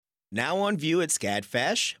Now on view at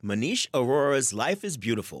SCADFASH, Manish Arora's Life is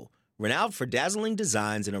Beautiful. Renowned for dazzling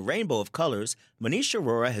designs in a rainbow of colors, Manish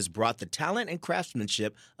Arora has brought the talent and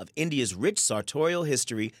craftsmanship of India's rich sartorial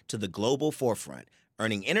history to the global forefront,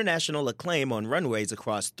 earning international acclaim on runways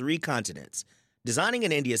across 3 continents. Designing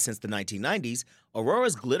in India since the 1990s,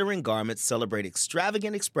 Aurora's glittering garments celebrate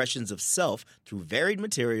extravagant expressions of self through varied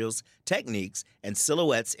materials, techniques, and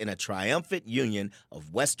silhouettes in a triumphant union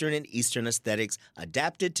of Western and Eastern aesthetics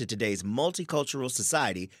adapted to today's multicultural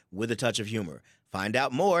society with a touch of humor. Find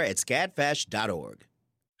out more at scadfash.org.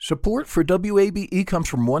 Support for WABE comes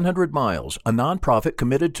from 100 Miles, a nonprofit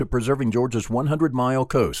committed to preserving Georgia's 100-mile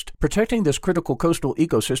coast. Protecting this critical coastal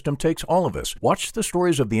ecosystem takes all of us. Watch the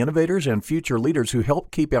stories of the innovators and future leaders who help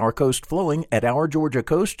keep our coast flowing at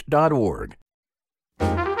OurGeorgiaCoast.org.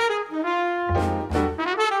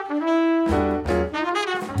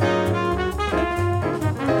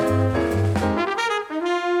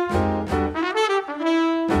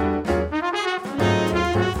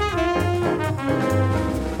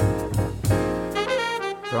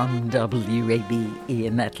 From WABE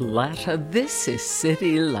in Atlanta, this is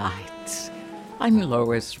City Lights. I'm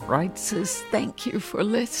Lois Reitzes. Thank you for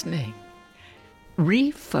listening.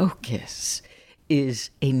 Refocus is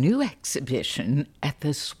a new exhibition at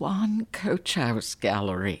the Swan Coach House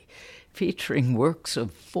Gallery, featuring works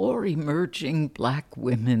of 4 emerging Black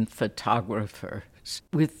women photographers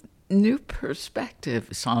with new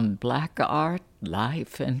perspectives on Black art,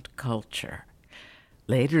 life, and culture.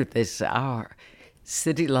 Later this hour,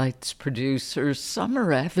 City Lights producer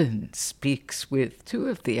Summer Evans speaks with 2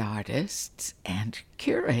 of the artists and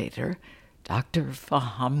curator Dr.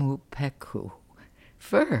 Fahamu Peku.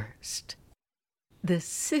 First, the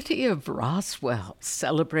city of Roswell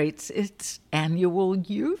celebrates its annual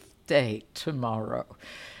Youth Day tomorrow.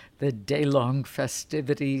 The day-long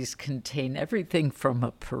festivities contain everything from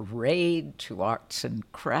a parade to arts and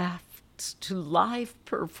crafts to live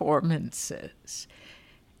performances.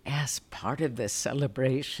 As part of the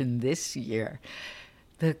celebration this year,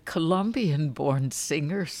 the Colombian-born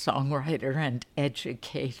singer, songwriter, and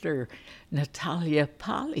educator Natalia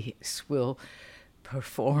Pales will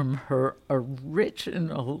perform her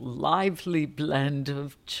original lively blend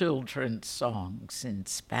of children's songs in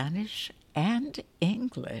Spanish and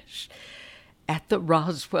English at the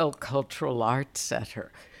Roswell Cultural Arts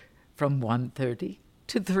Center from 1:30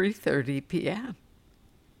 to 3:30 p.m.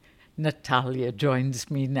 Natalia joins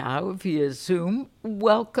me now via Zoom.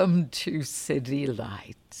 Welcome to City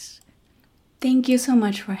Lights. Thank you so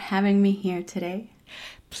much for having me here today.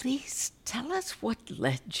 Please tell us what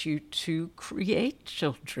led you to create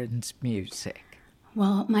children's music.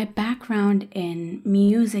 Well, my background in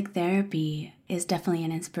music therapy is definitely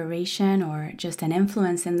an inspiration or just an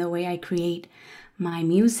influence in the way I create my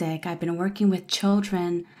music. I've been working with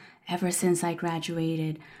children ever since I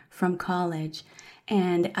graduated from college.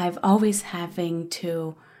 And I've always having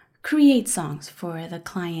to create songs for the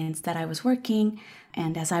clients that I was working.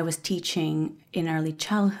 And as I was teaching in early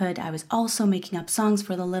childhood, I was also making up songs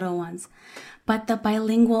for the little ones. But the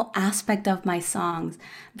bilingual aspect of my songs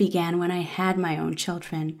began when I had my own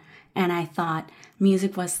children. And I thought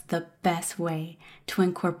music was the best way to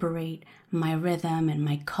incorporate my rhythm and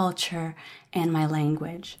my culture and my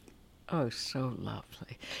language. Oh, so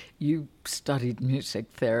lovely. You studied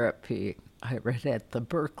music therapy, I read, at the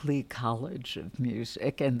Berklee College of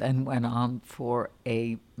Music, and then went on for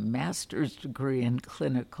a master's degree in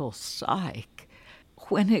clinical psych.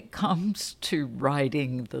 When it comes to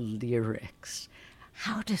writing the lyrics,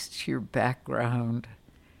 how does your background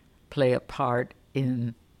play a part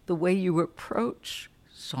in the way you approach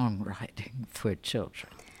songwriting for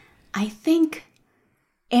children? I think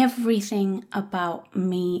everything about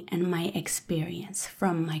me and my experience,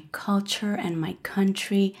 from my culture and my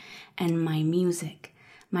country and my music,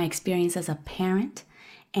 my experience as a parent,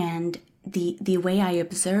 and the way I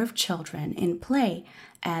observe children in play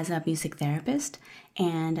as a music therapist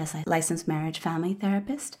and as a licensed marriage family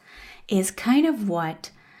therapist, is kind of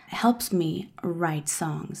what helps me write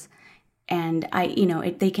songs. And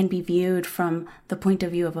they can be viewed from the point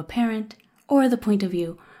of view of a parent or the point of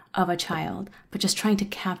view of a child, but just trying to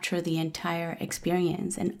capture the entire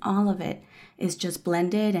experience, and all of it is just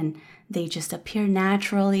blended and they just appear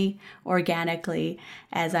naturally, organically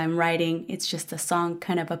as I'm writing. It's just the song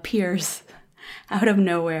kind of appears out of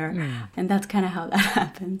nowhere, and that's kind of how that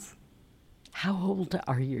happens. How old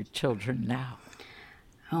are your children now?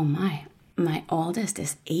 Oh my oldest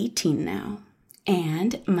is 18 now,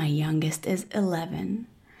 and my youngest is 11.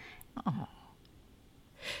 Oh.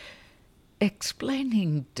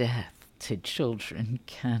 Explaining death to children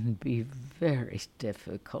can be very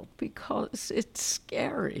difficult because it's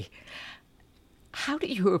scary. How do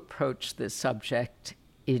you approach the subject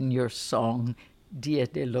in your song, Dia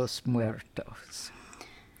de los Muertos?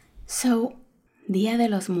 So, Dia de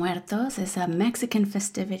los Muertos is a Mexican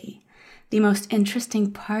festivity. The most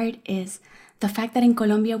interesting part is the fact that in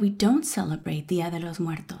Colombia we don't celebrate Dia de los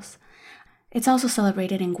Muertos. It's also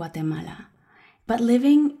celebrated in Guatemala. But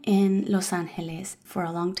living in Los Angeles for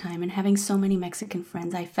a long time and having so many Mexican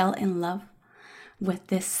friends, I fell in love with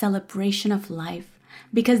this celebration of life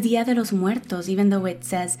because Dia de los Muertos, even though it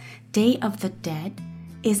says Day of the Dead,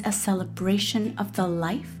 is a celebration of the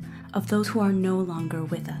life of those who are no longer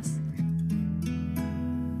with us.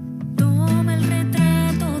 Toma el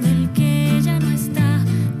retrato del que ya no está,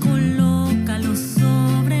 colócalo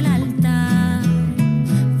sobre el altar.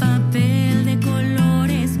 Papel de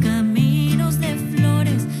colores, caminos de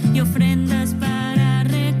flores y ofrendas para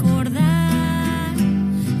recordar.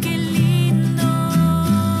 Qué lindo,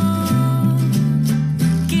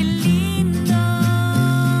 que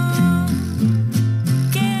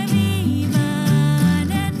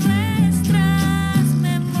vivan en nuestras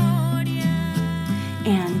memorias.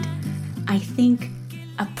 And I think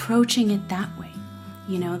approaching it that way,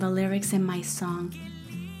 the lyrics in my song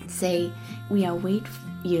say, we await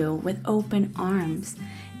you with open arms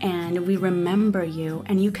and we remember you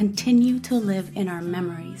and you continue to live in our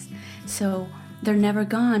memories. So they're never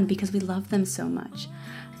gone because we love them so much.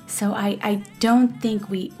 So I don't think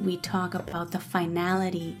we talk about the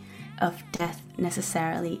finality of death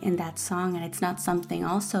necessarily in that song, and it's not something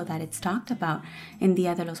also that it's talked about in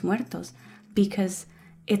Dia de los Muertos because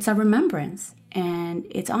it's a remembrance and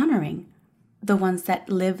it's honoring the ones that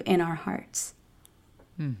live in our hearts.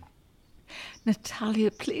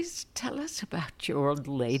 Natalia, please tell us about your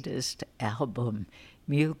latest album,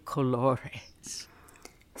 Mil Colores.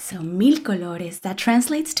 So Mil Colores, that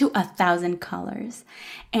translates to 1,000 colors.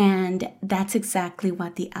 And that's exactly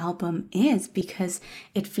what the album is because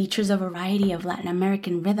it features a variety of Latin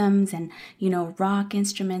American rhythms and, rock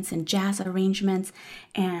instruments and jazz arrangements.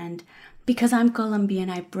 And because I'm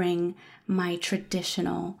Colombian, I bring my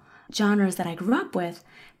traditional genres that I grew up with,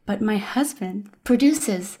 but my husband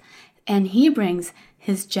produces and he brings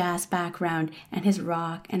his jazz background and his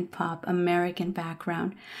rock and pop American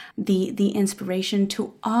background. The inspiration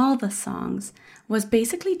to all the songs was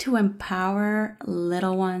basically to empower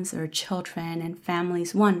little ones or children and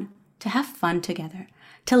families, one, to have fun together,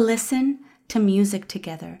 to listen to music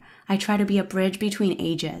together. I try to be a bridge between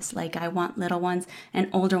ages. Like I want little ones and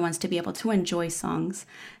older ones to be able to enjoy songs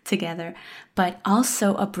together, but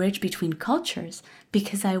also a bridge between cultures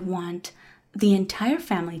because I want the entire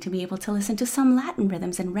family to be able to listen to some Latin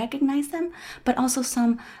rhythms and recognize them, but also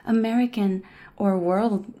some American or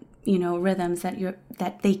world, rhythms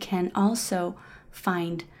that they can also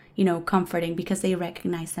find, comforting because they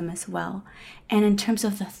recognize them as well. And in terms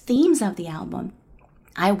of the themes of the album,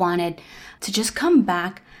 I wanted to just come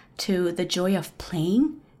back to the joy of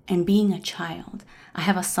playing and being a child. I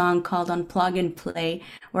have a song called Unplug and Play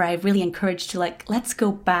where I really encourage to let's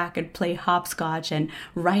go back and play hopscotch and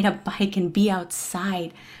ride a bike and be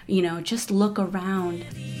outside, just look around.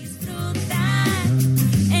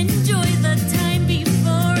 Enjoy the time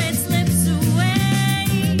before it slips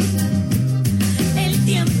away. El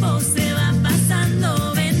tiempo se va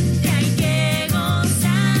pasando, vente hay que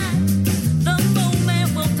gozar. The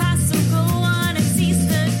moment will pass, so go on and seize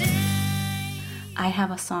the day. I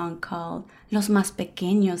have a song called Los Más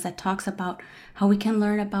Pequeños that talks about how we can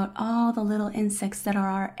learn about all the little insects that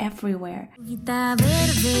are everywhere. Hojita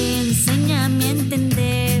verde, enséñame a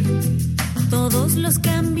entender todos los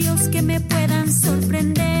cambios que me puedan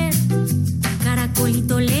sorprender.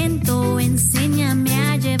 Caracolito lento, enséñame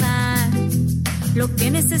a llevar lo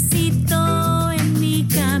que necesito en mi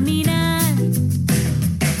caminar.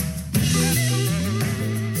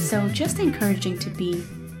 So just encouraging to be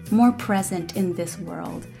more present in this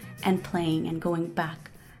world and playing and going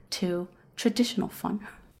back to traditional fun.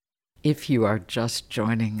 If you are just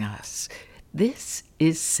joining us, this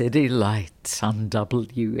is City Lights on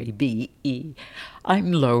WABE.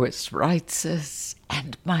 I'm Lois Reitzes,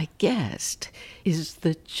 and my guest is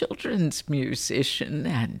the children's musician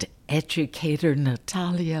and educator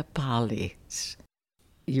Natalia Pallis.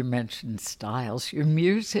 You mentioned styles. Your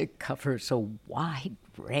music covers a wide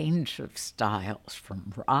range of styles,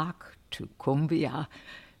 from rock to cumbia,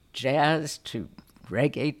 jazz to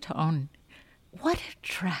reggaeton. What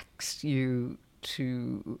attracts you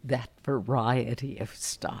to that variety of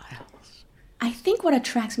styles? I think what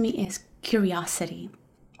attracts me is curiosity.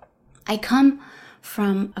 I come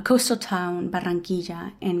from a coastal town,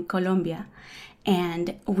 Barranquilla, in Colombia,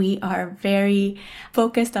 And we are very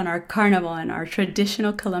focused on our carnival and our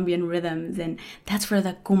traditional Colombian rhythms. And that's where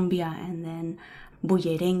the cumbia and then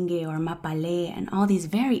bullerengue or mapalé and all these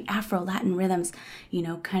very Afro-Latin rhythms,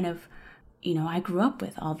 I grew up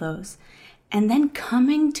with all those. And then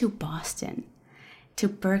coming to Boston, to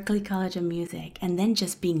Berklee College of Music, and then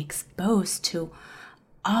just being exposed to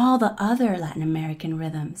all the other Latin American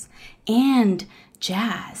rhythms and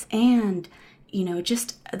jazz and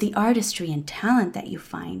just the artistry and talent that you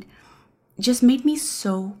find just made me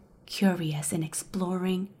so curious in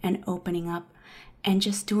exploring and opening up and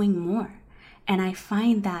just doing more. And I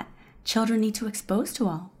find that children need to expose to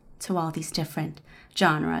all these different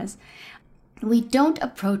genres. We don't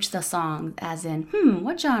approach the song as in,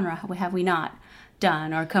 what genre have we not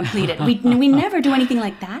done or completed? We never do anything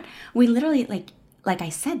like that. We literally, like I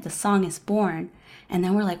said, the song is born, and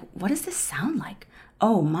then we're like, what does this sound like?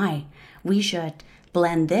 Oh my, we should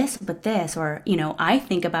blend this with this. Or, I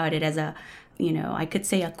think about it as I could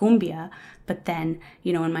say a cumbia, but then,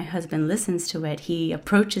 when my husband listens to it, he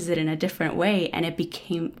approaches it in a different way, and it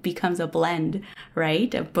becomes a blend,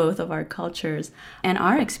 right, of both of our cultures and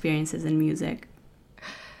our experiences in music.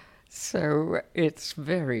 So it's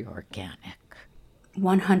very organic.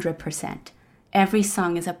 100%. Every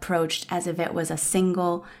song is approached as if it was a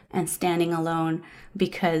single and standing alone,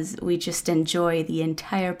 because we just enjoy the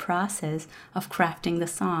entire process of crafting the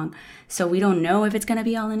song. So we don't know if it's going to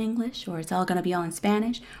be all in English, or it's all going to be all in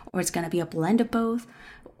Spanish, or it's going to be a blend of both.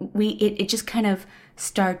 It just kind of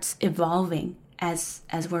starts evolving as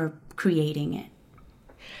we're creating it.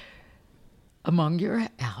 Among your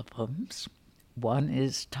albums, one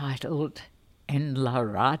is titled En la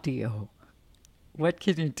Radio. What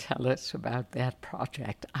can you tell us about that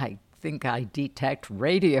project? I think I detect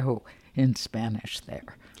radio in Spanish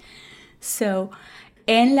there. So,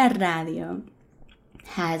 En la Radio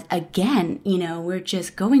has, again, we're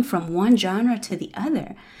just going from one genre to the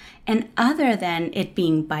other. And other than it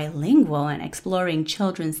being bilingual and exploring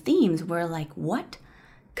children's themes, we're like, what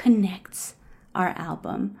connects our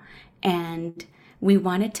album? And we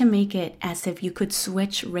wanted to make it as if you could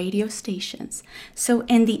switch radio stations. So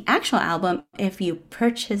in the actual album, if you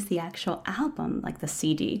purchase the actual album, like the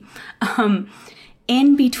CD,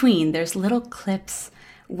 in between, there's little clips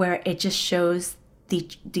where it just shows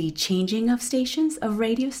the changing of stations, of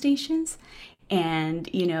radio stations. And,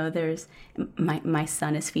 there's my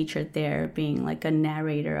son is featured there being like a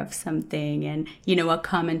narrator of something, and, a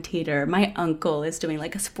commentator. My uncle is doing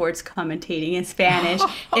like a sports commentating in Spanish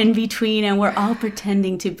in between, and we're all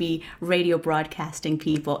pretending to be radio broadcasting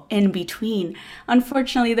people in between.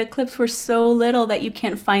 Unfortunately, the clips were so little that you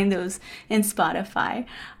can't find those in Spotify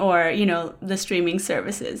or, the streaming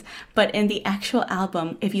services. But in the actual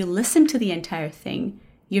album, if you listen to the entire thing,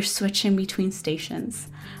 you're switching between stations,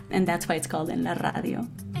 and that's why it's called En la Radio.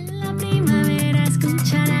 En la primavera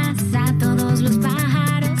escucharás a todos los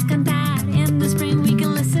pájaros cantar. In the spring we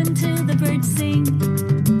can listen to the birds sing.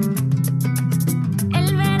 El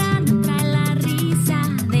verano trae la risa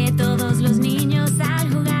de todos los niños al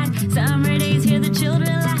jugar. Summer days hear the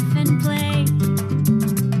children laugh and play.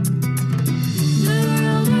 The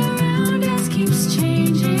world around us keeps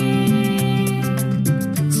changing,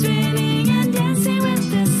 spinning and dancing with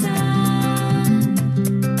the sun.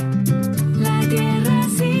 La tierra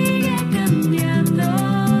sigue cambiando,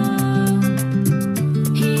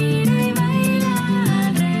 gira y baila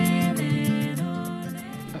alrededor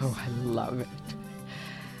de... Oh, I love it.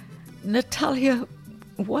 Natalia,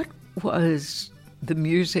 what was the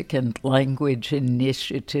music and language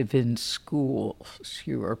initiative in schools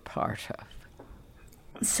you were part of?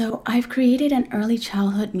 So I've created an early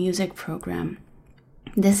childhood music program.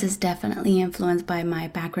 This is definitely influenced by my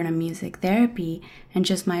background in music therapy and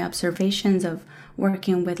just my observations of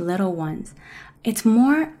working with little ones. It's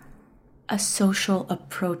more a social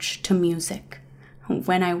approach to music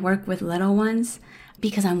when I work with little ones,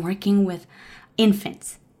 because I'm working with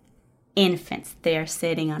infants. They're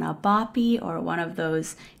sitting on a boppy or one of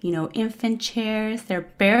those, infant chairs. They're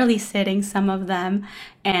barely sitting, some of them.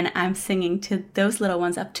 And I'm singing to those little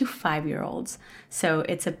ones up to 5-year-olds. So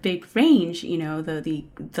it's a big range,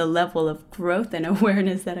 the level of growth and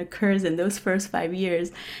awareness that occurs in those first 5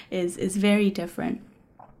 years is very different.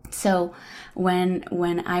 So when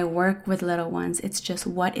I work with little ones, it's just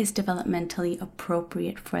what is developmentally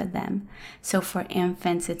appropriate for them. So for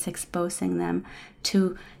infants, it's exposing them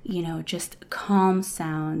to, just calm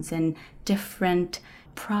sounds and different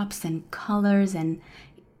props and colors and,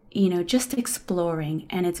 just exploring.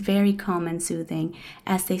 And it's very calm and soothing.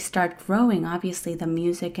 As they start growing, obviously the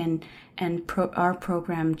music and our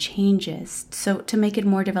program changes, so to make it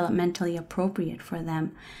more developmentally appropriate for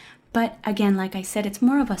them. But again, like I said, it's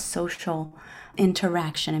more of a social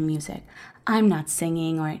interaction in music. I'm not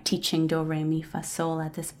singing or teaching do, re, mi, fa, sol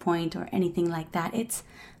at this point or anything like that. It's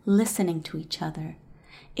listening to each other.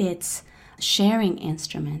 It's sharing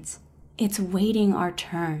instruments. It's waiting our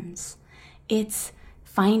turns. It's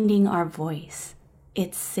finding our voice.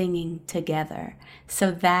 It's singing together.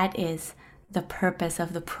 So that is the purpose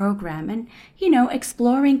of the program. And,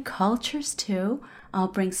 exploring cultures too. I'll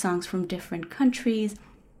bring songs from different countries.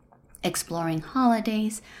 Exploring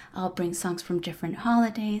holidays. I'll bring songs from different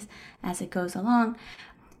holidays as it goes along.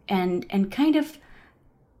 And kind of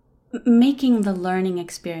making the learning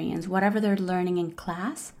experience, whatever they're learning in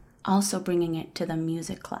class, also bringing it to the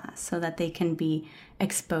music class so that they can be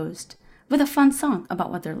exposed with a fun song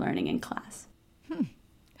about what they're learning in class.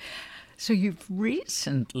 So you've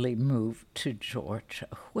recently moved to Georgia.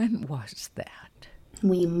 When was that?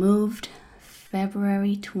 We moved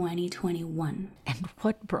February 2021. And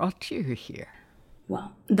what brought you here?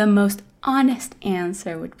 Well, the most honest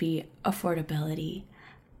answer would be affordability.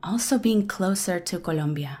 Also being closer to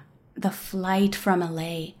Colombia. The flight from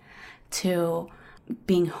LA to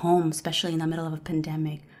being home, especially in the middle of a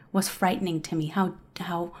pandemic, was frightening to me. How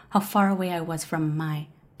far away I was from my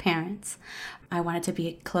parents. I wanted to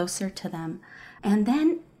be closer to them. And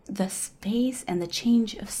then the space and the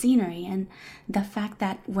change of scenery and the fact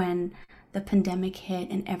that when the pandemic hit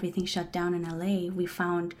and everything shut down in LA, we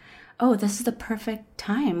found, this is the perfect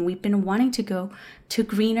time. We've been wanting to go to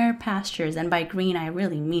greener pastures. And by green, I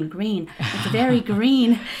really mean green. It's very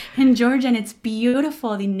green in Georgia and it's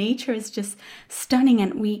beautiful. The nature is just stunning.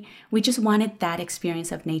 And we just wanted that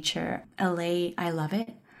experience of nature. LA, I love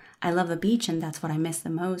it. I love the beach and that's what I miss the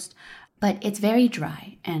most. But it's very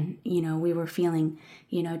dry. And, we were feeling,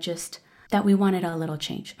 just that we wanted a little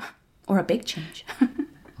change or a big change.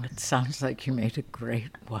 It sounds like you made a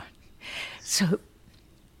great one. So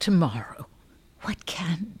tomorrow, what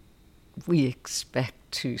can we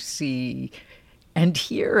expect to see and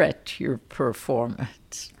hear at your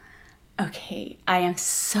performance? Okay, I am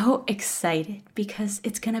so excited because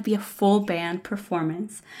it's going to be a full band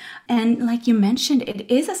performance. And like you mentioned,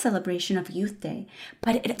 it is a celebration of Youth Day,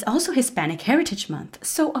 but it's also Hispanic Heritage Month.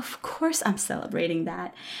 So of course I'm celebrating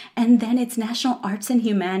that. And then it's National Arts and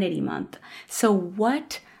Humanity Month. So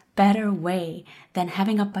what better way than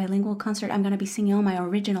having a bilingual concert? I'm going to be singing all my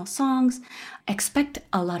original songs. Expect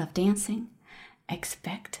a lot of dancing.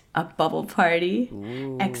 Expect a bubble party.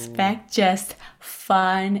 Ooh. Expect just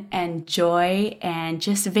fun and joy and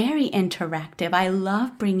just very interactive. I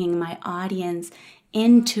love bringing my audience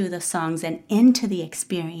into the songs and into the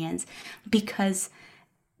experience because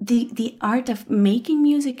the art of making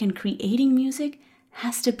music and creating music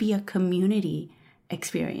has to be a community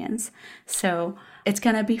experience. So it's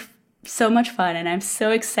going to be so much fun and I'm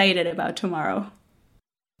so excited about tomorrow.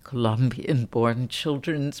 Colombian-born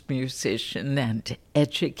children's musician and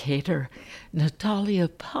educator Natalia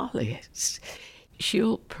Pollies.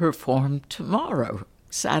 She'll perform tomorrow,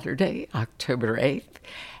 Saturday, October 8th,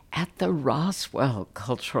 at the Roswell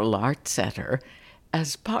Cultural Arts Center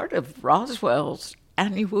as part of Roswell's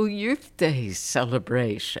annual Youth Day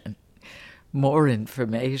celebration. More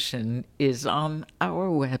information is on our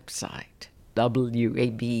website,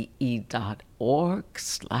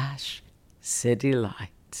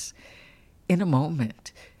 wabe.org/citylights. In a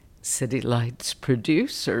moment, City Lights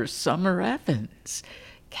producer Summer Evans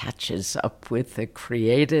catches up with the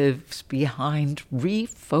creatives behind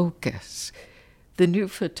Refocus, the new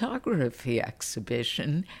photography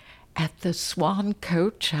exhibition at the Swan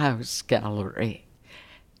Coach House Gallery.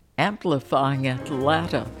 Amplifying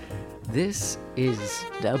Atlanta, this is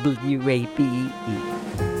WABE.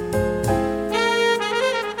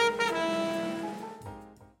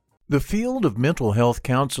 The field of mental health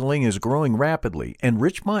counseling is growing rapidly, and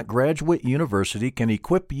Richmont Graduate University can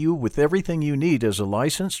equip you with everything you need as a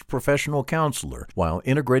licensed professional counselor while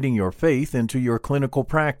integrating your faith into your clinical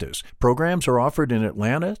practice. Programs are offered in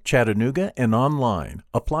Atlanta, Chattanooga, and online.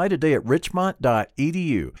 Apply today at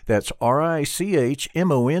richmont.edu. That's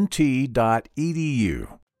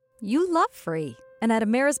RICHMONT.edu. You love free, and at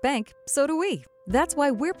Ameris Bank, so do we. That's why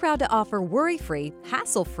we're proud to offer worry-free,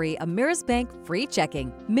 hassle-free Ameris Bank free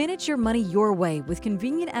checking. Manage your money your way with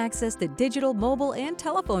convenient access to digital, mobile, and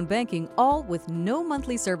telephone banking, all with no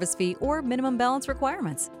monthly service fee or minimum balance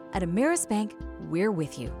requirements. At Ameris Bank, we're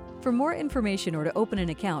with you. For more information or to open an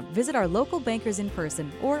account, visit our local bankers in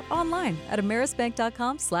person or online at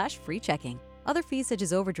amerisbank.com/free checking. Other fees such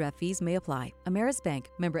as overdraft fees may apply. Ameris Bank,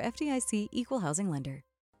 member FDIC, equal housing lender.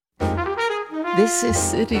 This is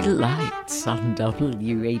City Lights on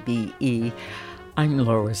WABE. I'm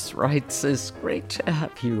Lois Reitzes. Great to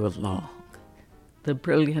have you along. The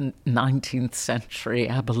brilliant 19th century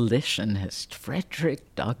abolitionist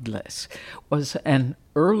Frederick Douglass was an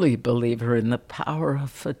early believer in the power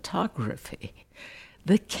of photography.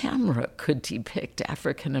 The camera could depict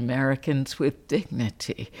African Americans with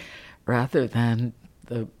dignity rather than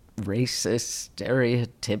the racist,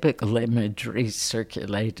 stereotypical imagery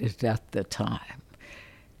circulated at the time.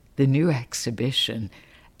 The new exhibition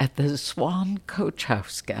at the Swan Coach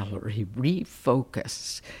House Gallery,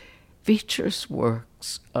 Refocus, features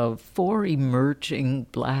works of 4 emerging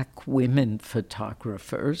Black women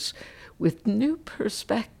photographers with new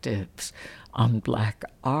perspectives on Black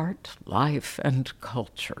art, life, and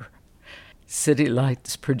culture. City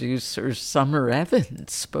Lights producer Summer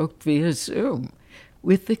Evans spoke via Zoom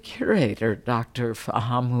with the curator, Dr.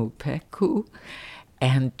 Fahamu Peku,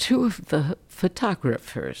 and 2 of the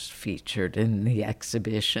photographers featured in the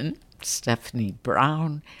exhibition, Stephanie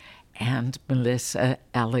Brown and Melissa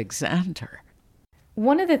Alexander.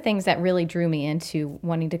 One of the things that really drew me into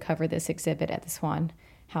wanting to cover this exhibit at the Swan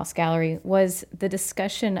House Gallery was the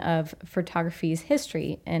discussion of photography's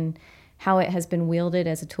history and how it has been wielded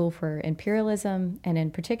as a tool for imperialism and in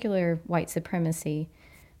particular white supremacy.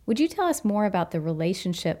 Would you tell us more about the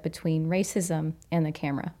relationship between racism and the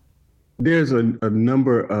camera? There's a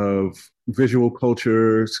number of visual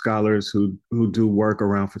culture scholars who do work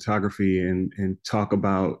around photography and talk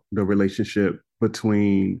about the relationship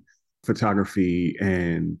between photography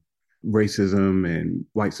and racism and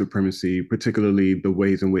white supremacy, particularly the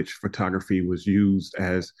ways in which photography was used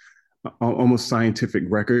as almost scientific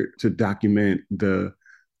record to document the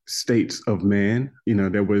states of man. You know,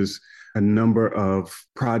 there was a number of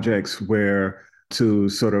projects where to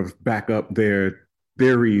sort of back up their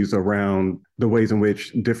theories around the ways in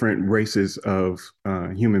which different races of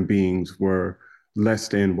human beings were less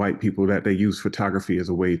than white people, that they use photography as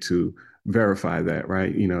a way to verify that,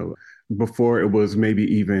 right? You know, before it was maybe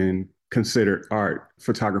even considered art,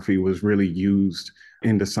 photography was really used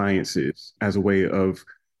in the sciences as a way of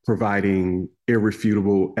providing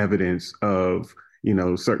irrefutable evidence of, you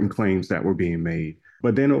know, certain claims that were being made.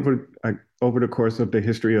 But then over the course of the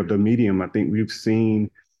history of the medium, I think we've seen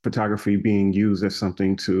photography being used as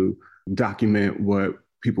something to document what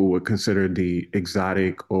people would consider the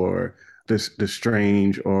exotic or the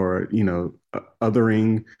strange, or, you know,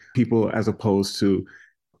 othering people, as opposed to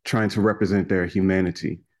trying to represent their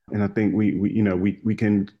humanity. And I think we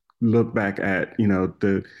can look back at, you know,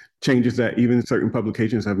 the changes that even certain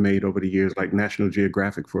publications have made over the years, like National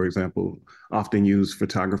Geographic, for example, often use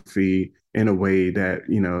photography in a way that,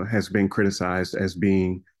 you know, has been criticized as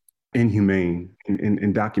being inhumane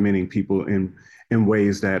in documenting people in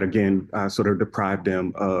ways that, again, sort of deprive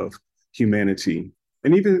them of humanity.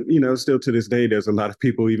 And even, you know, still to this day, there's a lot of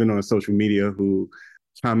people, even on social media, who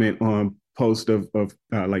comment on posts of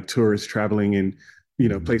like tourists traveling in, you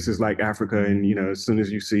know, places like Africa. And, you know, as soon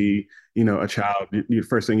as you see, you know, a child, the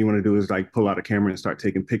first thing you want to do is like pull out a camera and start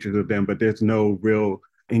taking pictures of them. But there's no real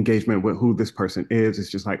engagement with who this person is. It's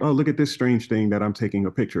just like, oh, look at this strange thing that I'm taking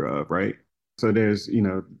a picture of, right? So there's, you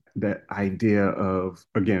know, that idea of,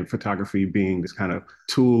 again, photography being this kind of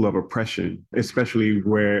tool of oppression, especially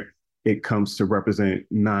where it comes to represent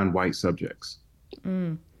non-white subjects.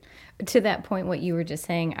 Mm. To that point, what you were just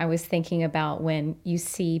saying, I was thinking about when you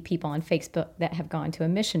see people on Facebook that have gone to a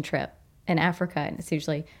mission trip in Africa, and it's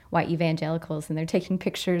usually white evangelicals, and they're taking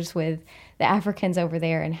pictures with the Africans over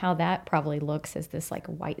there, and how that probably looks as this like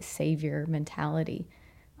white savior mentality.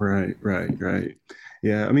 Right.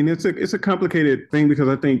 Yeah, I mean, it's a complicated thing, because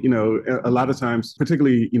I think, you know, a lot of times,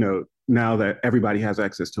 particularly, you know, now that everybody has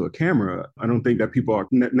access to a camera, I don't think that people are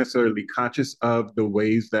necessarily conscious of the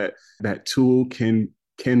ways that that tool can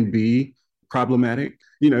be problematic.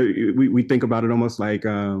 You know, we think about it almost like,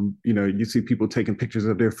 you know, you see people taking pictures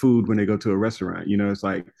of their food when they go to a restaurant. You know, it's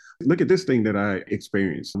like, look at this thing that I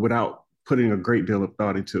experienced, without putting a great deal of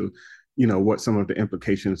thought into, you know, what some of the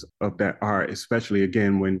implications of that are, especially,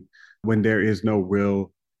 again, when there is no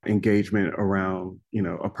real engagement around, you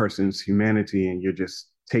know, a person's humanity, and you're just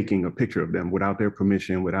taking a picture of them without their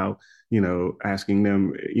permission, without, you know, asking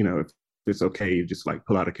them, you know, if it's okay, you just like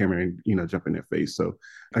pull out a camera and, you know, jump in their face. So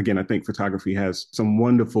again, I think photography has some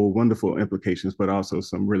wonderful, wonderful implications, but also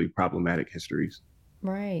some really problematic histories.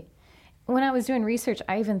 Right. When I was doing research,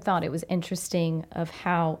 I even thought it was interesting of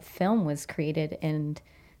how film was created and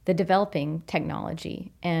the developing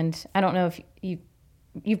technology. And I don't know if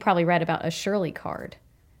you've probably read about a Shirley card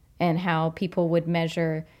and how people would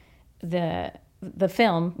measure the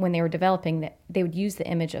film when they were developing, that they would use the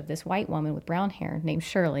image of this white woman with brown hair named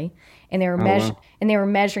Shirley, and they were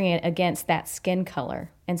measuring it against that skin color.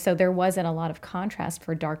 And so there wasn't a lot of contrast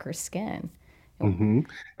for darker skin. hmm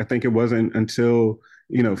I think it wasn't until,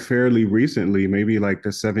 fairly recently, maybe like the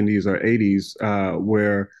 70s or 80s,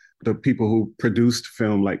 where the people who produced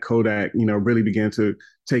film like Kodak, really began to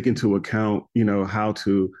take into account, how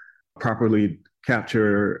to properly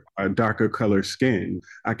capture a darker color skin.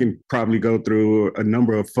 I can probably go through a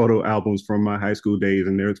number of photo albums from my high school days,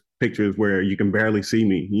 and there's pictures where you can barely see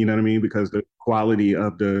me, you know what I mean? Because the quality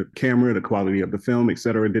of the camera, the quality of the film, et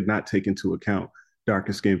cetera, did not take into account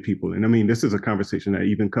darker skinned people. And I mean, this is a conversation that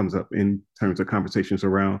even comes up in terms of conversations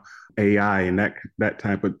around AI and that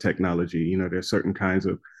type of technology. There's certain kinds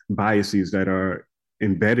of biases that are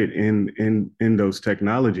embedded in those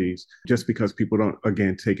technologies just because people don't,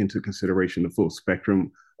 again, take into consideration the full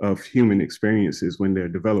spectrum of human experiences when they're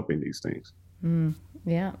developing these things.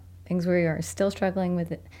 Yeah, things we are still struggling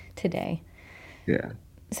with it today. Yeah.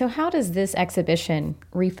 So how does this exhibition,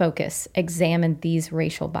 Refocus, examine these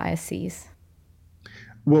racial biases?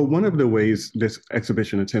 Well, one of the ways this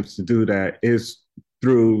exhibition attempts to do that is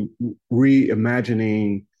through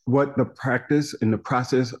reimagining what the practice and the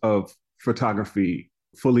process of photography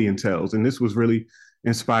fully entails. And this was really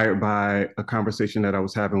inspired by a conversation that I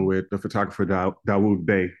was having with the photographer Dawoud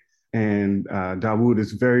Bey. And Dawoud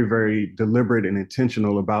is very, very deliberate and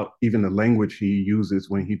intentional about even the language he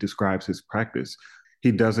uses when he describes his practice.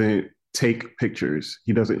 He doesn't take pictures.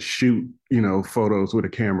 He doesn't shoot, photos with a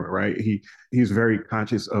camera, right? He's very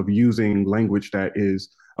conscious of using language that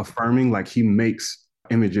is affirming, like he makes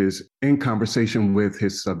images in conversation with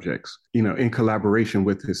his subjects, in collaboration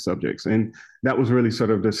with his subjects. And that was really sort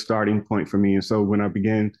of the starting point for me. And so when I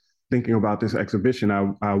began thinking about this exhibition,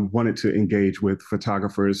 I wanted to engage with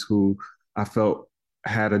photographers who I felt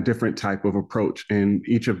had a different type of approach. And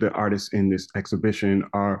each of the artists in this exhibition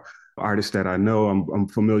are artists that I know. I'm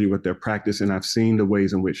familiar with their practice, and I've seen the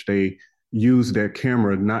ways in which they use their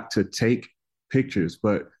camera not to take pictures,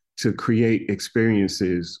 but to create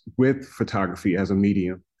experiences with photography as a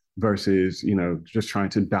medium versus, just trying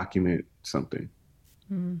to document something.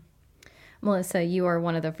 Mm-hmm. Melissa, you are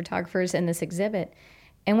one of the photographers in this exhibit.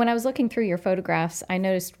 And when I was looking through your photographs, I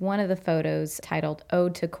noticed one of the photos titled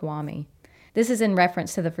Ode to Kwame. This is in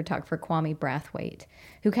reference to the photographer Kwame Brathwaite,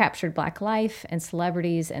 who captured Black life and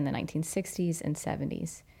celebrities in the 1960s and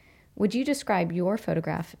 70s. Would you describe your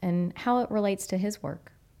photograph and how it relates to his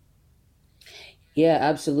work? Yeah,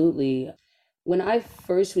 absolutely. When I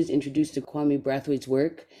first was introduced to Kwame Brathwaite's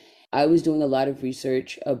work, I was doing a lot of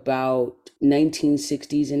research about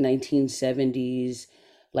 1960s and 1970s,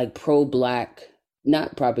 like pro-Black,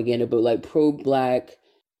 not propaganda, but like pro-Black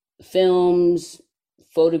films,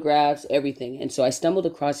 photographs, everything. And so I stumbled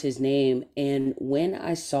across his name. And when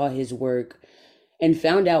I saw his work and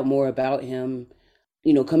found out more about him,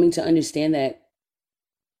 coming to understand that,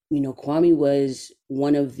 Kwame was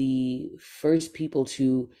one of the first people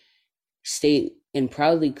to state and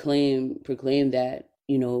proudly proclaim that,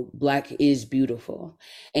 Black is beautiful.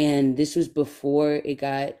 And this was before it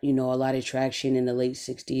got, a lot of traction in the late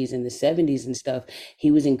 60s and the 70s and stuff.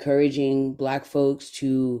 He was encouraging Black folks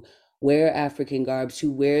to wear African garbs,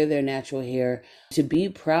 to wear their natural hair, to be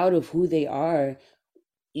proud of who they are,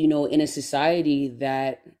 in a society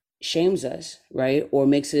that shames us, right? Or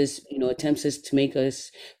makes us, attempts us to make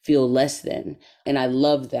us feel less than. And I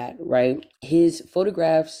love that, right? His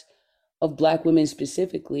photographs of Black women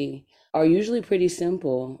specifically are usually pretty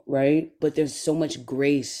simple, right? But there's so much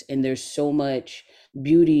grace and there's so much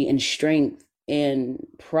beauty and strength and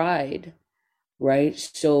pride, right?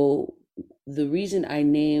 So the reason I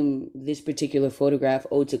named this particular photograph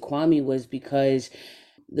Ode to Kwame was because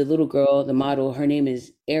the little girl, the model, her name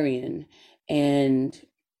is Arian. And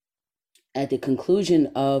at the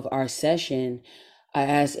conclusion of our session, I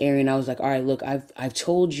asked Arian, I was like, all right, look, I've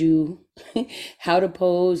told you how to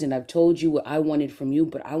pose and I've told you what I wanted from you,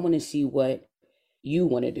 but I want to see what you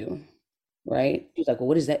want to do, right? She was like, well,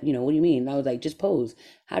 what is that? What do you mean? And I was like, just pose.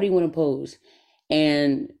 How do you want to pose?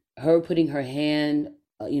 And her putting her hand,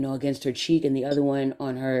 against her cheek and the other one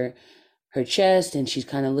on her chest, and she's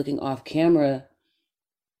kind of looking off camera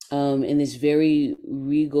in this very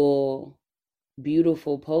regal,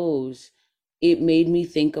 beautiful pose, it made me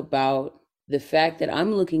think about the fact that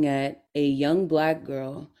I'm looking at a young Black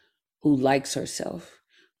girl who likes herself,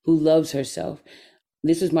 who loves herself.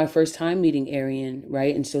 This was my first time meeting Arian,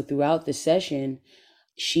 right? And so throughout the session,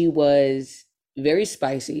 she was very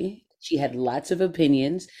spicy. She had lots of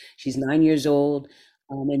opinions. She's 9 years old,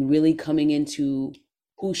 and really coming into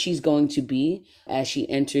who she's going to be as she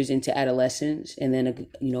enters into adolescence and then,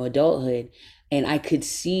 adulthood. And I could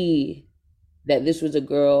see that this was a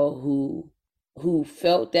girl who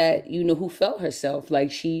felt that, who felt herself,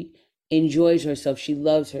 like she enjoys herself. She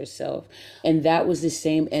loves herself. And that was the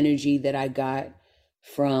same energy that I got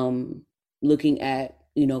from looking at,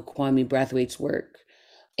 Kwame Brathwaite's work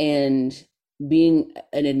and being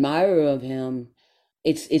an admirer of him.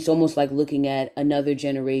 It's almost like looking at another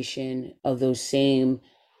generation of those same,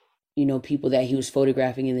 people that he was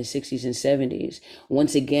photographing in the 60s and 70s,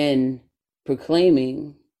 once again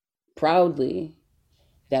proclaiming proudly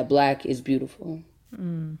that Black is beautiful.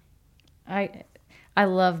 I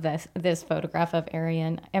love this photograph of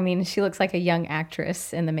Arian. I mean, she looks like a young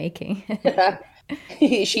actress in the making.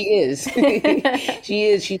 She is. She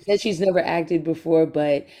is. She said she's never acted before,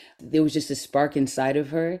 but there was just a spark inside of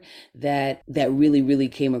her that really, really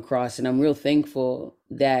came across. And I'm real thankful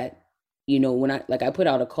that, when I put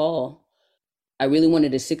out a call, I really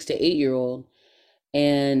wanted a 6 to 8 year old,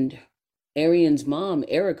 and Arian's mom,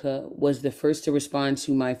 Erica, was the first to respond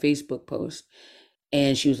to my Facebook post.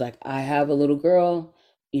 And she was like, I have a little girl,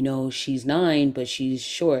 she's 9, but she's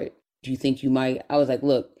short. Do you think you might? I was like,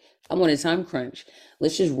 look, I'm on a time crunch.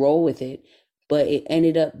 Let's just roll with it. But it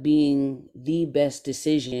ended up being the best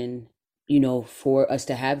decision, for us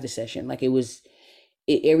to have the session. Like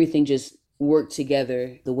everything just worked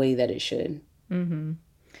together the way that it should. Mm-hmm.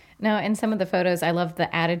 Now, in some of the photos, I love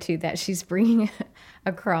the attitude that she's bringing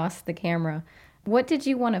across the camera. What did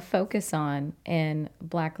you want to focus on in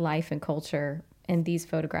Black life and culture in these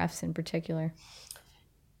photographs in particular?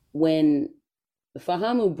 When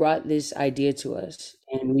Fahamu brought this idea to us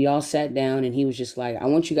and we all sat down, and he was just like, I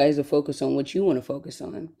want you guys to focus on what you want to focus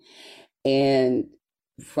on. And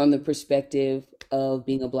from the perspective of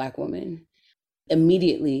being a Black woman,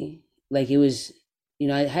 immediately, like it was,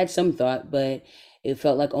 I had some thought, but it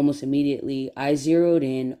felt like almost immediately I zeroed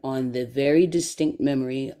in on the very distinct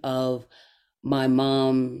memory of my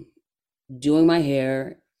mom doing my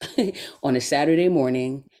hair on a Saturday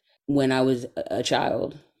morning when I was a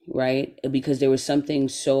child, right? Because there was something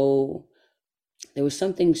so, it's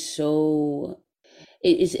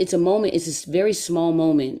a moment, it's this very small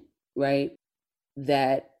moment, right?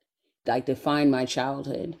 That like defined my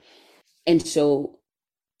childhood. And so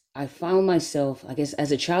I found myself, I guess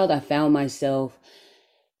as a child, I found myself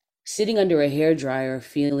sitting under a hairdryer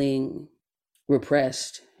feeling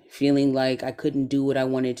repressed, feeling like I couldn't do what I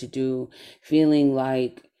wanted to do, feeling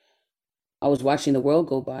like I was watching the world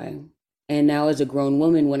go by. And now as a grown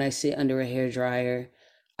woman, when I sit under a hairdryer,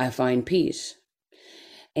 I find peace.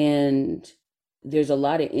 And there's a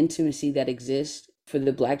lot of intimacy that exists for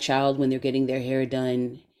the Black child when they're getting their hair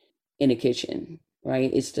done in a kitchen,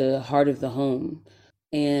 right? It's the heart of the home.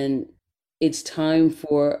 And it's time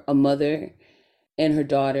for a mother and her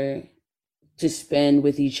daughter to spend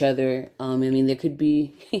with each other. I mean,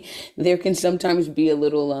 there can sometimes be a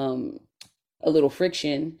little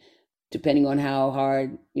friction depending on how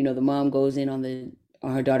hard, the mom goes in on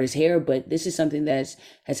her daughter's hair. But this is something that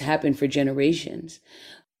has happened for generations.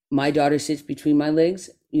 My daughter sits between my legs,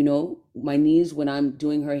 my knees when I'm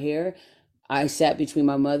doing her hair. I sat between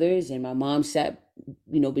my mother's, and my mom sat,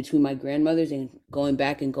 between my grandmothers, and going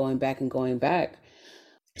back and going back and going back.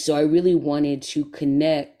 So I really wanted to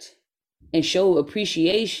connect and show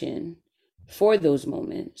appreciation for those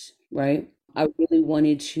moments, right? I really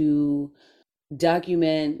wanted to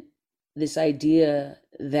document this idea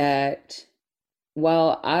that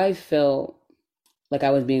while I felt like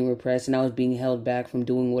I was being repressed and I was being held back from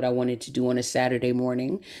doing what I wanted to do on a Saturday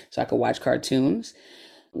morning so I could watch cartoons,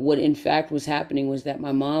 what in fact was happening was that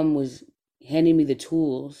my mom was handing me the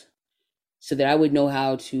tools so that I would know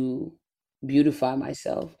how to beautify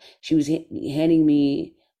myself. She was handing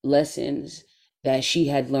me lessons that she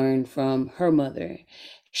had learned from her mother.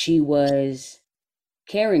 She was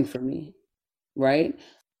caring for me, right?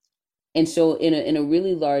 And so in a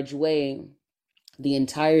really large way, the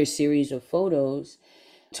entire series of photos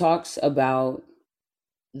talks about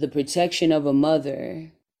the protection of a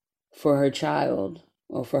mother for her child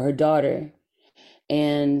or for her daughter,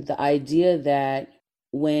 and the idea that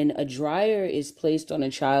when a dryer is placed on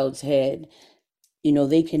a child's head,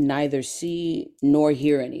 they can neither see nor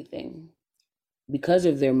hear anything. Because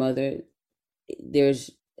of their mother,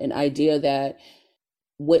 there's an idea that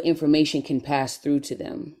what information can pass through to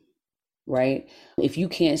them, right? If you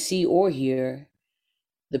can't see or hear,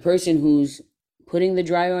 the person who's putting the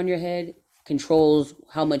dryer on your head controls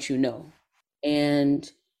how much you know. And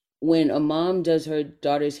when a mom does her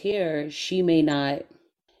daughter's hair, she may not,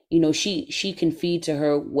 she can feed to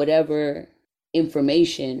her whatever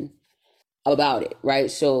information about it, right?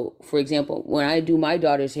 So, for example, when I do my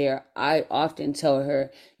daughter's hair, I often tell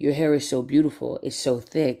her, your hair is so beautiful. It's so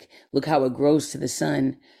thick. Look how it grows to the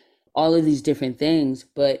sun. All of these different things.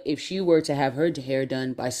 But if she were to have her hair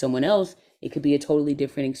done by someone else, It could be a totally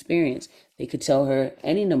different experience. They could tell her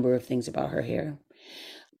any number of things about her hair.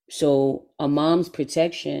 So a mom's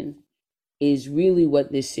protection is really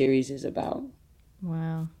what this series is about.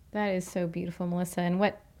 Wow, that is so beautiful, Melissa. And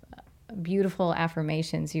what beautiful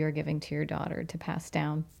affirmations you are giving to your daughter to pass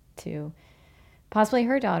down to possibly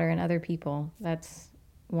her daughter and other people. That's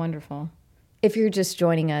wonderful. If you're just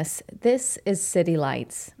joining us, this is City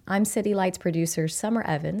Lights. I'm City Lights producer Summer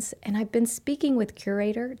Evans, and I've been speaking with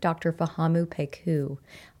curator Dr. Fahamu Peku,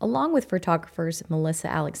 along with photographers Melissa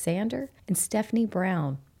Alexander and Stephanie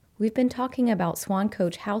Brown. We've been talking about Swan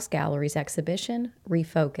Coach House Gallery's exhibition,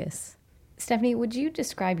 Refocus. Stephanie, would you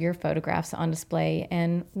describe your photographs on display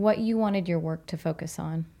and what you wanted your work to focus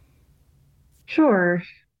on? Sure.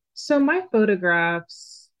 So my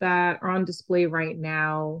photographs that are on display right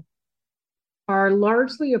now are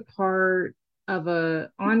largely a part of an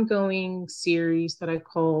ongoing series that I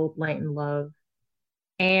called Light and Love.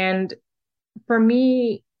 And for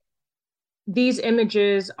me, these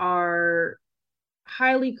images are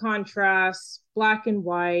highly contrast, black and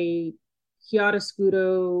white,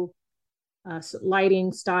 chiaroscuro,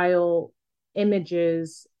 lighting style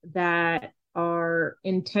images that are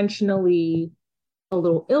intentionally a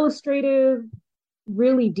little illustrative,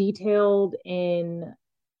 really detailed in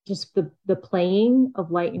just the playing of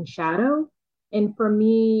light and shadow. And for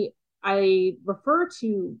me, I refer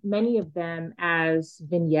to many of them as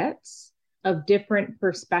vignettes of different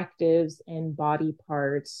perspectives and body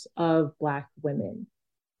parts of Black women.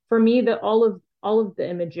 For me, all of the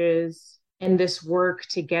images in this work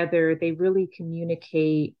together, they really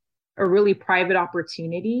communicate a really private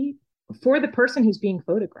opportunity for the person who's being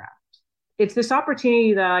photographed. It's this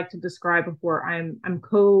opportunity that I like to describe before I'm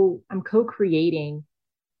co-creating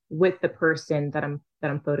with the person that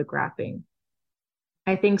I'm photographing.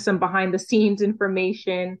 I think some behind the scenes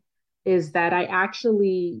information is that I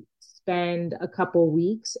actually spend a couple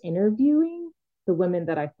weeks interviewing the women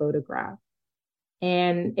that I photograph.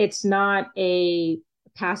 And it's not a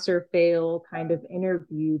pass or fail kind of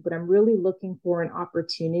interview, but I'm really looking for an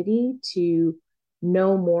opportunity to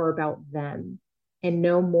know more about them and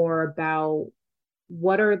know more about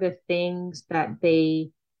what are the things that they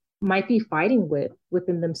might be fighting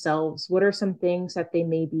within themselves. What are some things that they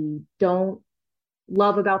maybe don't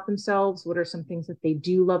love about themselves? What are some things that they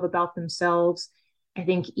do love about themselves? I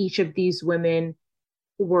think each of these women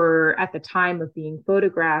were, at the time of being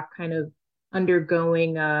photographed, kind of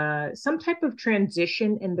undergoing some type of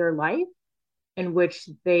transition in their life in which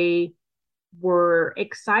they were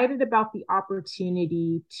excited about the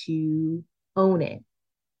opportunity to own it.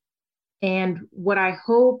 And what I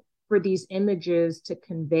hope for these images to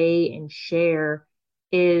convey and share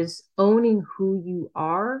is owning who you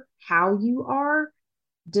are, how you are,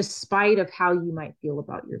 despite of how you might feel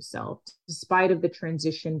about yourself, despite of the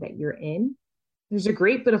transition that you're in. There's a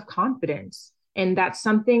great bit of confidence. And that's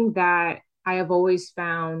something that I have always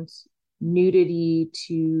found nudity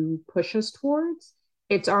to push us towards.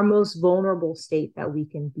 It's our most vulnerable state that we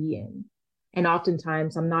can be in. And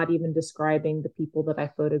oftentimes I'm not even describing the people that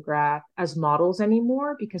I photograph as models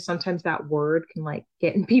anymore, because sometimes that word can like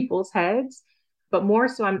get in people's heads. But more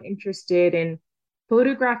so I'm interested in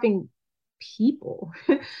photographing people,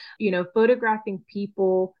 photographing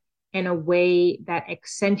people in a way that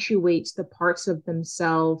accentuates the parts of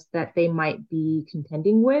themselves that they might be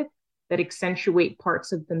contending with, that accentuate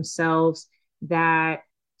parts of themselves that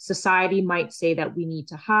society might say that we need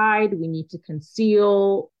to hide, we need to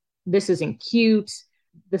conceal, this isn't cute.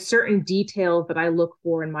 The certain details that I look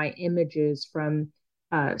for in my images, from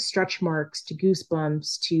stretch marks to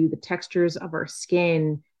goosebumps to the textures of our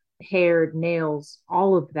skin, hair, nails,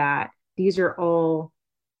 all of that. These are all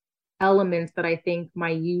elements that I think my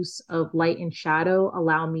use of light and shadow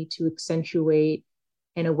allow me to accentuate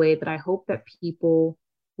in a way that I hope that people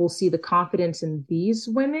will see the confidence in these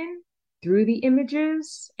women through the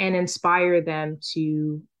images and inspire them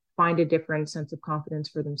to find a different sense of confidence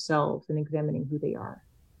for themselves in examining who they are.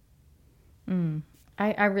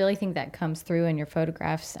 I really think that comes through in your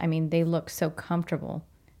photographs. I mean, they look so comfortable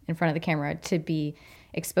in front of the camera to be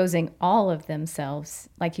exposing all of themselves.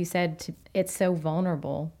 Like you said, it's so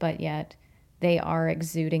vulnerable, but yet they are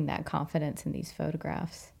exuding that confidence in these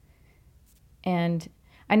photographs. And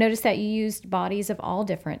I noticed that you used bodies of all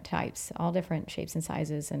different types, all different shapes and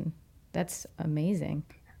sizes, and that's amazing.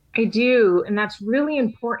 I do, and that's really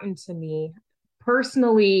important to me.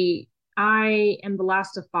 Personally, I am the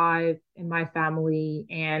last of 5 in my family,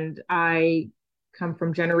 and I come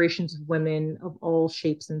from generations of women of all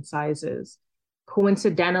shapes and sizes.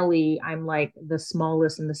 Coincidentally, I'm like the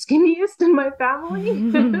smallest and the skinniest in my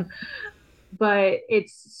family. But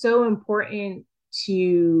it's so important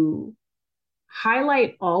to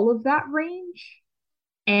highlight all of that range.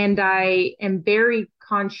 And I am very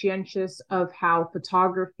conscientious of how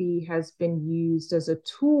photography has been used as a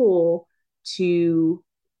tool to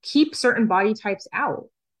keep certain body types out.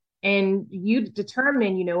 And you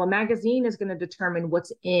determine, a magazine is going to determine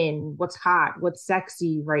what's in, what's hot, what's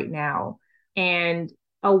sexy right now. And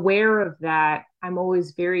aware of that, I'm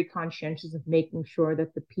always very conscientious of making sure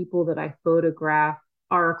that the people that I photograph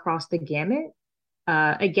are across the gamut.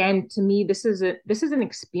 Again, to me, this is an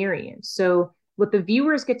experience. So what the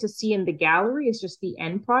viewers get to see in the gallery is just the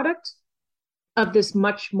end product of this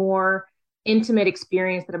much more intimate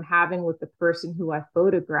experience that I'm having with the person who I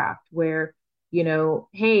photographed, where,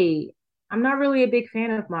 hey, I'm not really a big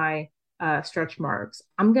fan of my stretch marks.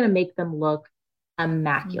 I'm going to make them look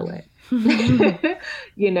immaculate,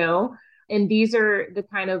 and these are the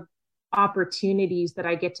kind of opportunities that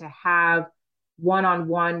I get to have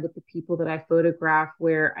one-on-one with the people that I photograph,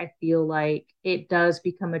 where I feel like it does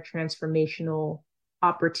become a transformational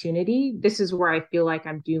opportunity. This is where I feel like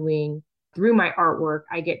I'm doing, through my artwork,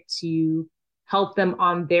 I get to help them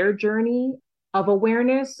on their journey of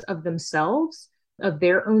awareness of themselves, of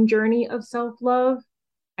their own journey of self-love.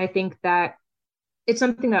 I think that it's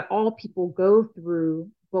something that all people go through,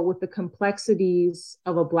 but with the complexities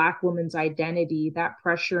of a Black woman's identity, that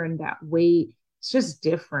pressure and that weight, it's just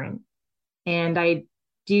different. And I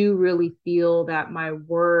do really feel that my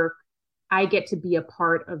work, I get to be a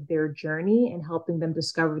part of their journey and helping them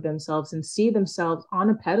discover themselves and see themselves on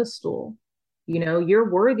a pedestal. You're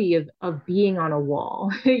worthy of being on a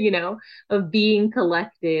wall, of being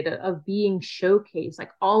collected, of being showcased,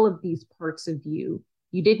 like all of these parts of you.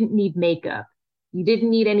 You didn't need makeup. You didn't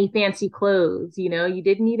need any fancy clothes, you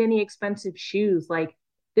didn't need any expensive shoes. Like,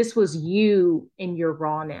 this was you in your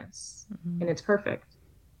rawness, and it's perfect.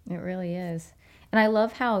 It really is. And I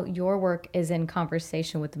love how your work is in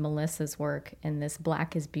conversation with Melissa's work and this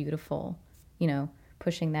Black is Beautiful,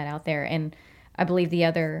 pushing that out there. And I believe the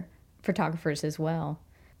other photographers as well.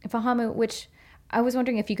 Fahamu, which I was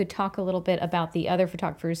wondering if you could talk a little bit about the other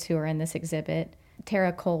photographers who are in this exhibit,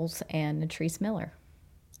 Tara Coles and Natrice Miller.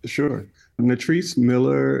 Sure. Natrice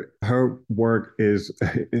Miller, her work is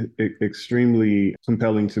extremely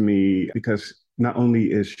compelling to me because not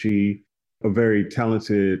only is she a very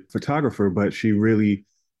talented photographer, but she really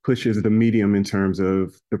pushes the medium in terms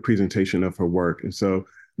of the presentation of her work. And so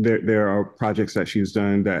there are projects that she's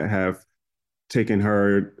done that have taken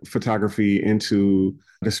her photography into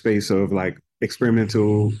the space of like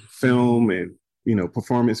experimental film and,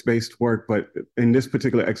 performance-based work. But in this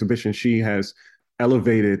particular exhibition, she has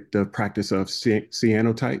elevated the practice of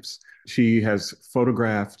cyanotypes. She has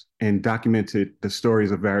photographed and documented the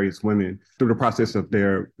stories of various women through the process of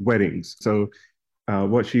their weddings. So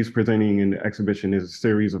what she's presenting in the exhibition is a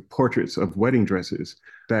series of portraits of wedding dresses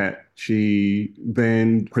that she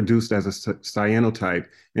then produced as a cyanotype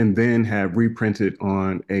and then have reprinted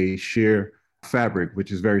on a sheer fabric,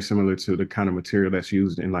 which is very similar to the kind of material that's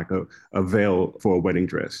used in like a veil for a wedding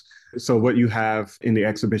dress. So what you have in the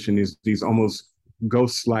exhibition is these almost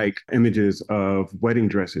ghost-like images of wedding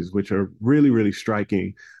dresses, which are really, really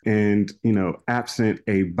striking. And, absent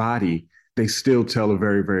a body, they still tell a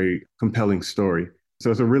very, very compelling story.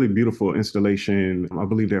 So it's a really beautiful installation. I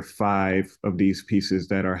believe there are 5 of these pieces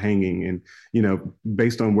that are hanging. And,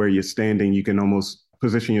 based on where you're standing, you can almost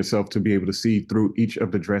position yourself to be able to see through each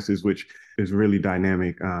of the dresses, which is really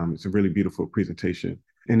dynamic. It's a really beautiful presentation.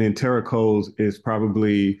 And then Tara Coles is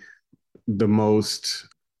probably the most,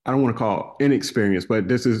 I don't want to call inexperienced, but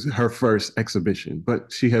this is her first exhibition.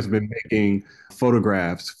 But she has been making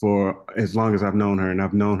photographs for as long as I've known her, and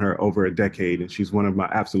I've known her over a decade, and she's one of my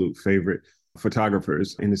absolute favorite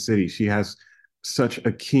photographers in the city. She has such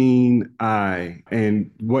a keen eye, and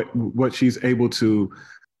what she's able to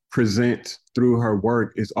present through her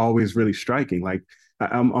work is always really striking. Like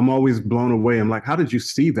I'm always blown away. I'm like, how did you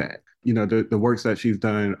see that? The works that she's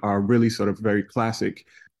done are really sort of very classic,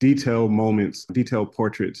 detailed moments, detailed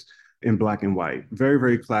portraits in black and white. Very,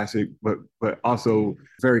 very classic, but also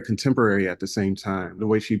very contemporary at the same time. The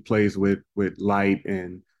way she plays with light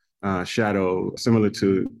and shadow, similar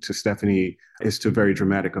to Stephanie, is to very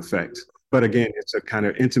dramatic effect. But again, it's a kind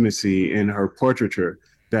of intimacy in her portraiture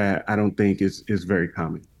that I don't think is very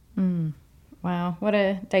common. Wow, what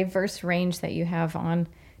a diverse range that you have on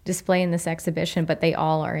display in this exhibition, but they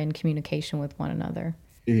all are in communication with one another.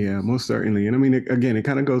 Yeah, most certainly. And I mean, again, it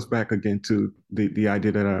kind of goes back again to the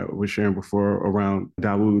idea that I was sharing before around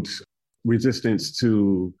Dawood's resistance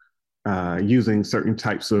to using certain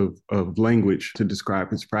types of language to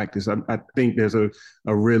describe his practice. I think there's a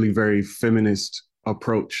really very feminist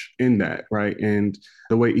approach in that, right? And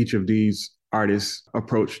the way each of these artists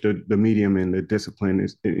approach the medium and the discipline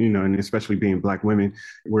is, and especially being Black women,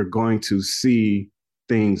 we're going to see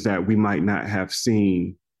things that we might not have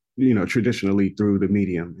seen, traditionally through the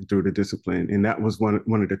medium and through the discipline. And that was one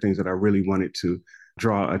of the things that I really wanted to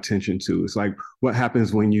draw attention to. It's like, what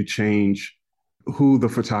happens when you change who the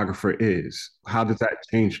photographer is? How does that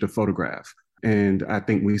change the photograph? And I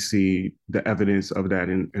think we see the evidence of that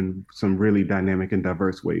in some really dynamic and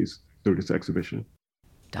diverse ways through this exhibition.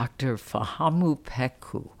 Dr. Fahamu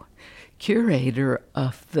Peku, curator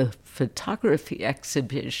of the photography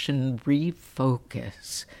exhibition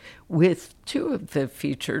Refocus, with two of the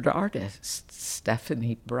featured artists,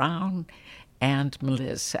 Stephanie Brown and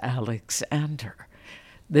Melissa Alexander.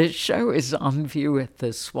 The show is on view at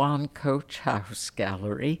the Swan Coach House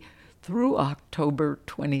Gallery through October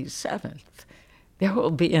 27th. There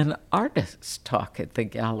will be an artist's talk at the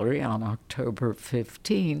gallery on October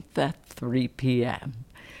 15th at 3 p.m.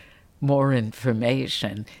 More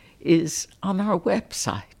information is on our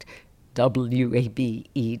website,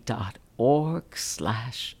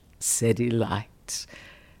 wabe.org/citylights.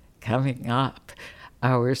 Coming up,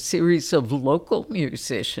 our series of local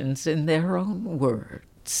musicians in their own words.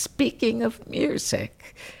 Speaking of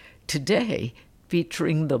music, today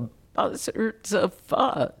featuring the Buzzards of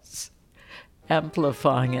Fuzz.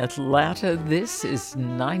 Amplifying Atlanta, this is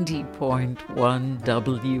 90.1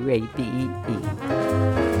 WABE.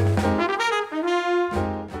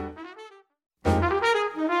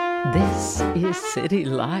 This is City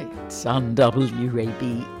Lights on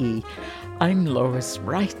WABE. I'm Lois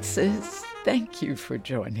Reitzes. Thank you for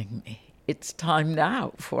joining me. It's time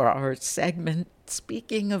now for our segment,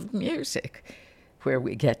 Speaking of Music, where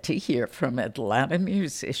we get to hear from Atlanta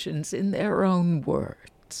musicians in their own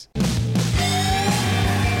words.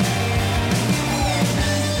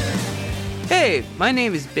 Hey, my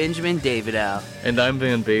name is Benjamin Davidow. And I'm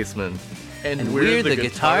Van Baseman. And we're the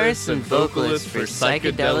guitarists and vocalists for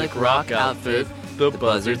psychedelic rock outfit, the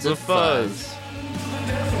Buzzards of Fuzz.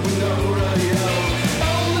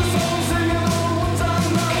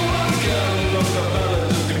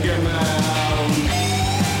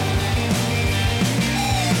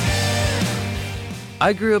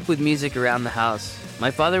 I grew up with music around the house. My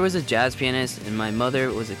father was a jazz pianist and my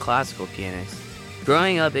mother was a classical pianist.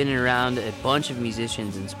 Growing up in and around a bunch of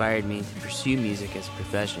musicians inspired me to pursue music as a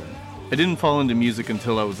profession. I didn't fall into music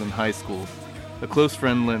until I was in high school. A close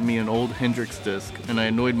friend lent me an old Hendrix disc, and I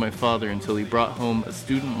annoyed my father until he brought home a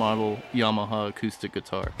student model Yamaha acoustic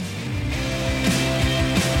guitar.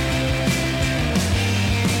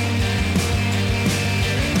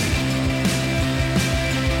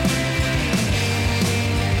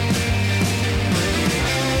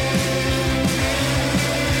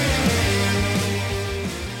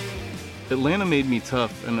 Atlanta made me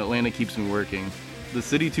tough, and Atlanta keeps me working. The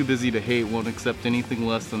city too busy to hate won't accept anything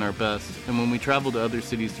less than our best, and when we travel to other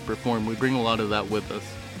cities to perform, we bring a lot of that with us.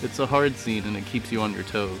 It's a hard scene, and it keeps you on your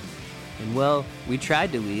toes. And well, we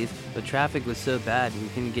tried to leave, but traffic was so bad we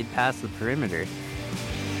couldn't get past the perimeter.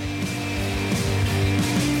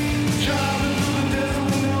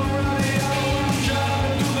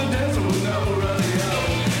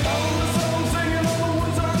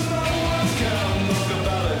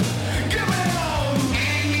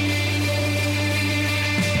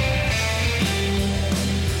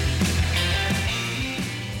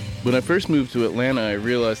 When I first moved to Atlanta, I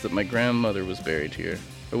realized that my grandmother was buried here.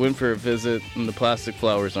 I went for a visit, and the plastic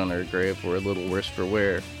flowers on her grave were a little worse for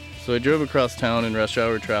wear. So I drove across town in rush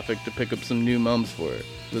hour traffic to pick up some new mums for her.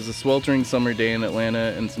 It was a sweltering summer day in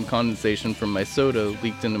Atlanta, and some condensation from my soda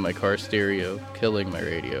leaked into my car stereo, killing my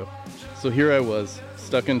radio. So here I was,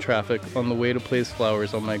 stuck in traffic, on the way to place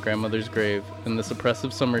flowers on my grandmother's grave in this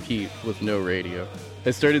oppressive summer heat with no radio. I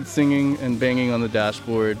started singing and banging on the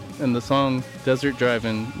dashboard, and the song, Desert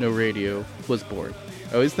Drivin', No Radio, was born.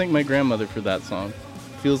 I always thank my grandmother for that song.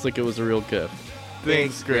 It feels like it was a real gift.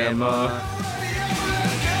 Thanks, Grandma.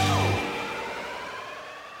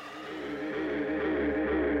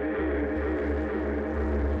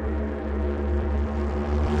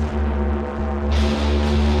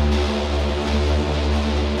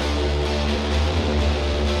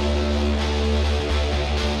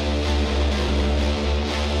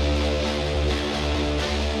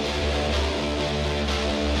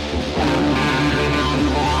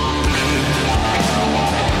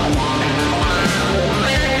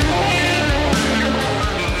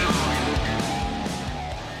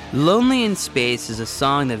 Lonely in Space is a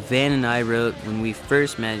song that Van and I wrote when we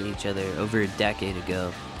first met each other over a decade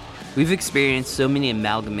ago. We've experienced so many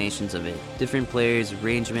amalgamations of it, different players,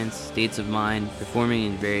 arrangements, states of mind, performing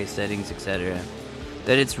in various settings, etc.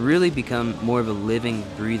 that it's really become more of a living,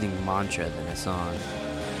 breathing mantra than a song.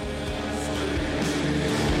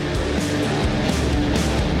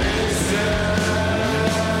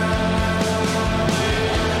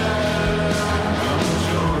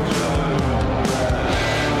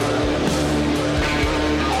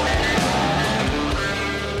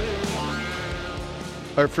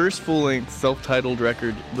 Our first full-length self-titled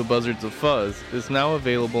record, The Buzzards of Fuzz, is now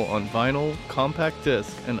available on vinyl, compact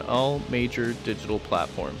disc, and all major digital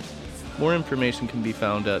platforms. More information can be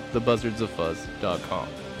found at thebuzzardsoffuzz.com.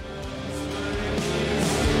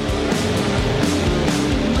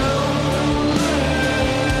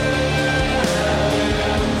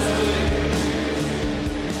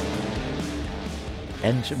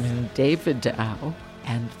 Benjamin Davidow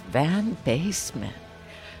and Van Baseman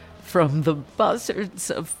from the Buzzards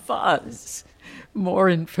of Fuzz. More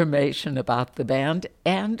information about the band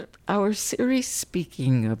and our series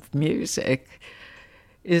Speaking of Music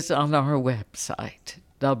is on our website,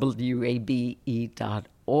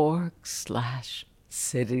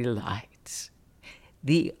 wabe.org/citylights.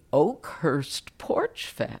 The Oakhurst Porch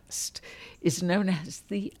Fest is known as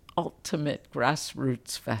the ultimate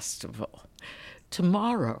grassroots festival.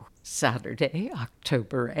 Tomorrow, Saturday,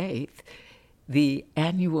 October 8th, the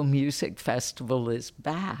annual music festival is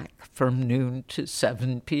back from noon to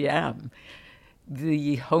 7 p.m.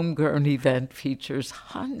 The homegrown event features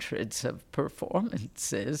hundreds of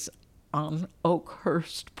performances on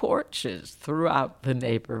Oakhurst porches throughout the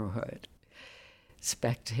neighborhood.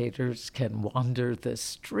 Spectators can wander the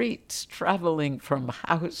streets, traveling from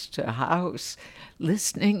house to house,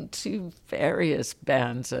 listening to various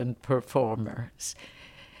bands and performers.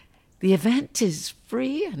 The event is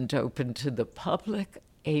free and open to the public.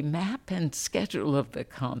 A map and schedule of the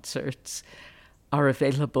concerts are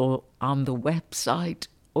available on the website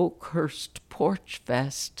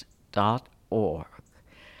oakhurstporchfest.org.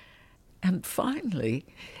 And finally,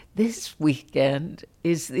 this weekend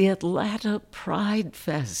is the Atlanta Pride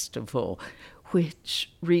Festival,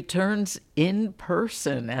 which returns in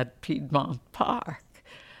person at Piedmont Park.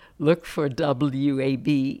 Look for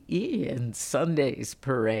WABE in Sunday's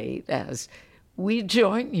parade as we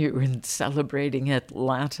join you in celebrating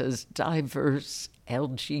Atlanta's diverse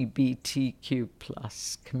LGBTQ+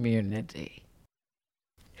 community.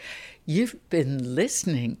 You've been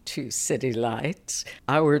listening to City Lights,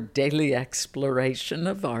 our daily exploration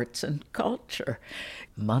of arts and culture.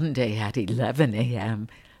 Monday at 11 a.m.,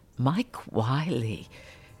 Mike Wiley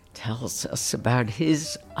tells us about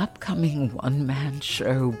his upcoming one-man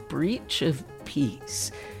show, Breach of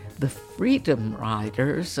Peace, The Freedom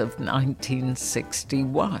Riders of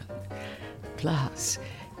 1961. Plus,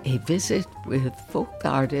 a visit with folk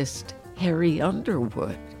artist Harry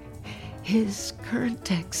Underwood. His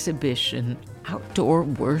current exhibition, Outdoor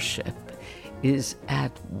Worship, is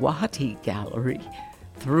at Wadi Gallery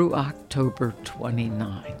through October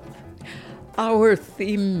 29th. Our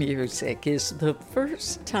theme music is The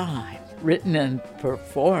First Time, written and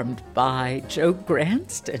performed by Joe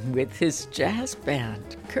Granston with his jazz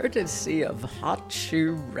band, courtesy of Hot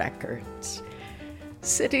Shoe Records.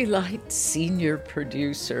 City Lights senior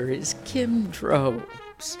producer is Kim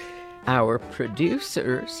Drobes. Our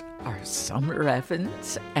producers are Summer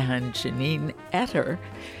Evans and Janine Etter,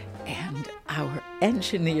 and our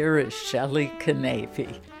engineer is Shelley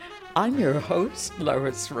Canavy. I'm your host,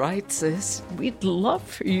 Lois Reitzes. We'd love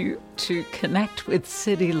for you to connect with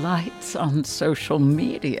City Lights on social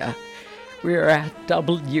media. We're at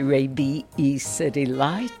WABE City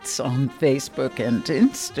Lights on Facebook and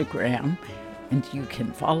Instagram, and you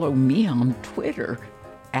can follow me on Twitter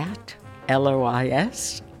at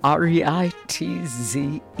LOISREITZES.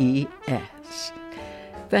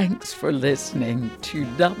 Thanks for listening to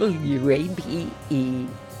WABE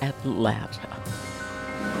Atlanta.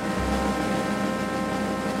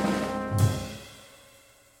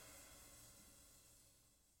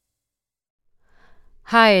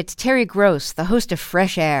 Hi, it's Terry Gross, the host of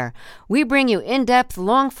Fresh Air. We bring you in-depth,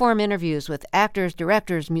 long-form interviews with actors,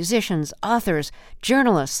 directors, musicians, authors,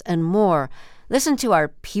 journalists, and more. Listen to our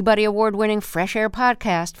Peabody Award-winning Fresh Air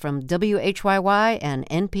podcast from WHYY and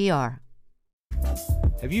NPR.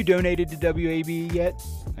 Have you donated to WABE yet?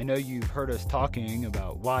 I know you've heard us talking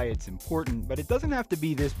about why it's important, but it doesn't have to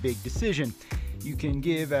be this big decision. You can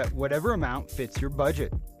give at whatever amount fits your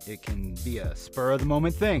budget. It can be a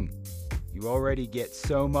spur-of-the-moment thing. You already get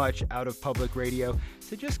so much out of public radio,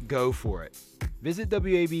 so just go for it. Visit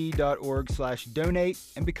wabe.org/donate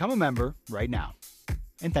and become a member right now.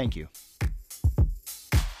 And thank you.